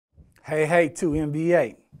Hey to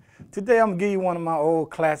NBA. Today I'm gonna give you one of my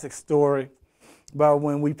old classic stories about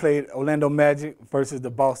when we played Orlando Magic versus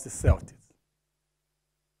the Boston Celtics.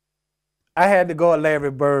 I had to go at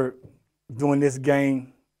Larry Bird during this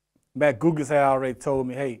game. Matt Gugas had already told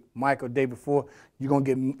me, hey, Michael, day before, you're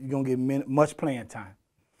gonna get much playing time.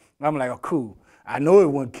 I'm like, oh, cool. I know it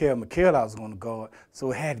wasn't Kel McHale I was going to guard,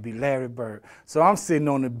 so it had to be Larry Bird. So I'm sitting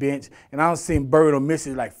on the bench, and I'm seeing Bird on miss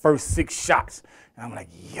his like first 6 shots. And I'm like,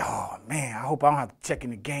 yo, man, I hope I don't have to check in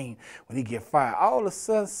the game when he get fired. All of a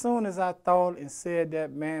sudden, as soon as I thought and said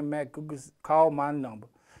that, man, Matt Gugas called my number,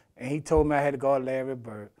 and he told me I had to guard Larry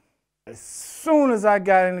Bird. As soon as I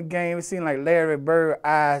got in the game, it seemed like Larry Bird's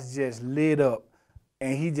eyes just lit up,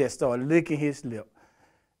 and he just started licking his lip.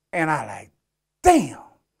 And I like, damn.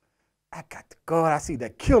 I got to go. I see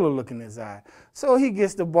that killer look in his eye. So he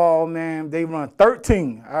gets the ball, man. They run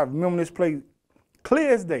 13. I remember this play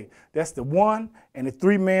clear as day. That's the 1 and the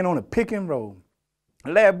 3 man on the pick and roll.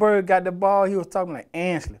 Larry Bird got the ball. He was talking like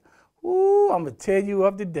Ansley. Ooh, I'm going to tell you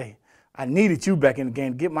of the day. I needed you back in the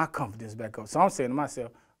game to get my confidence back up. So I'm saying to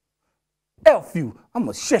myself, F you. I'm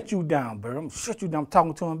going to shut you down, Bird. I'm going to shut you down. I'm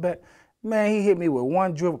talking to him back. Man, he hit me with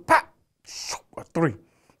 1 dribble. Pop! A 3.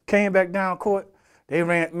 Came back down court. They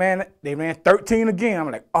ran 13 again.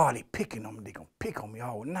 I'm like, oh, they picking on me. They gonna pick on me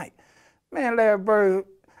all night. Man, Larry Bird,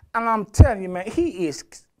 and I'm telling you, man, he's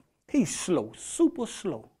slow, super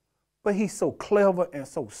slow. But he's so clever and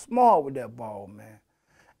so smart with that ball, man.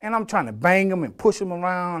 And I'm trying to bang him and push him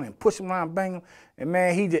around, bang him. And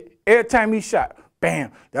man, he just, every time he shot,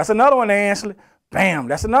 bam, that's another one, Ansley. Bam,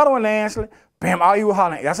 that's another one, Ansley. Bam, all you were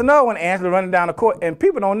hollering. That's another one, Ansley, running down the court. And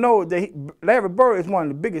people don't know that Larry Bird is one of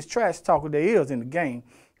the biggest trash talkers there is in the game.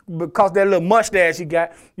 Because that little mustache he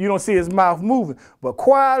got, you don't see his mouth moving. But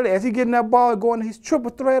quietly, as he getting that ball, going his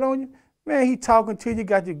triple threat on you, man, he talking to you,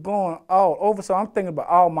 got you going all over. So I'm thinking about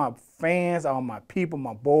all my fans, all my people,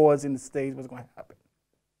 my boys in the States, what's going to happen.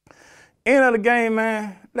 End of the game,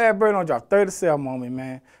 man, Larry Bird don't drop 37 on me,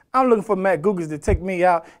 man. I'm looking for Matt Gugas to take me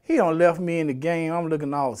out. He done left me in the game. I'm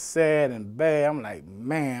looking all sad and bad. I'm like,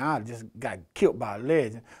 man, I just got killed by a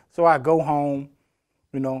legend. So I go home,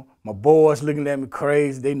 you know, my boys looking at me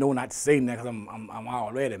crazy. They know not to say nothing because I'm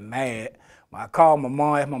already mad. When I called my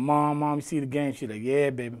mom, asked my mom, you see the game? She's like, yeah,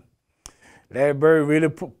 baby. Larry Bird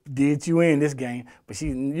really did you in this game. But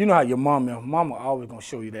you know how your mama always going to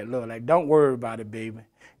show you that love. Like, don't worry about it, baby.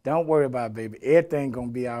 Don't worry about it, baby. Everything going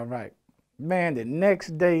to be all right. Man, the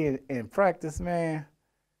next day in practice, man,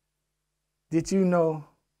 did you know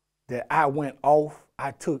that I went off?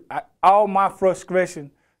 All my frustration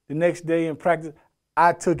the next day in practice,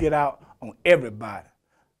 I took it out on everybody.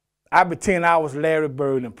 I pretend I was Larry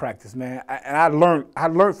Bird in practice, man, and I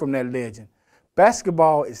learned from that legend.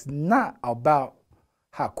 Basketball is not about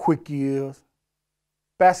how quick you is.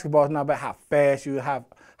 Basketball is not about how fast you are,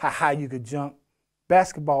 how high you could jump.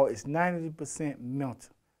 Basketball is 90% mental.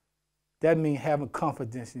 That means having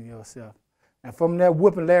confidence in yourself. And from that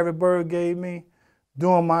whooping Larry Bird gave me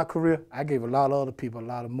during my career, I gave a lot of other people a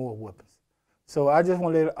lot of more whoopings. So I just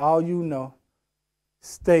want to let all you know,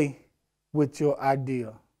 stay with your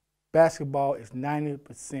idea. Basketball is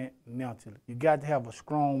 90% mental. You got to have a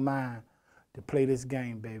strong mind to play this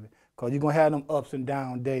game, baby, because you're going to have them ups and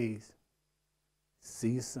down days. See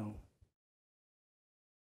you soon.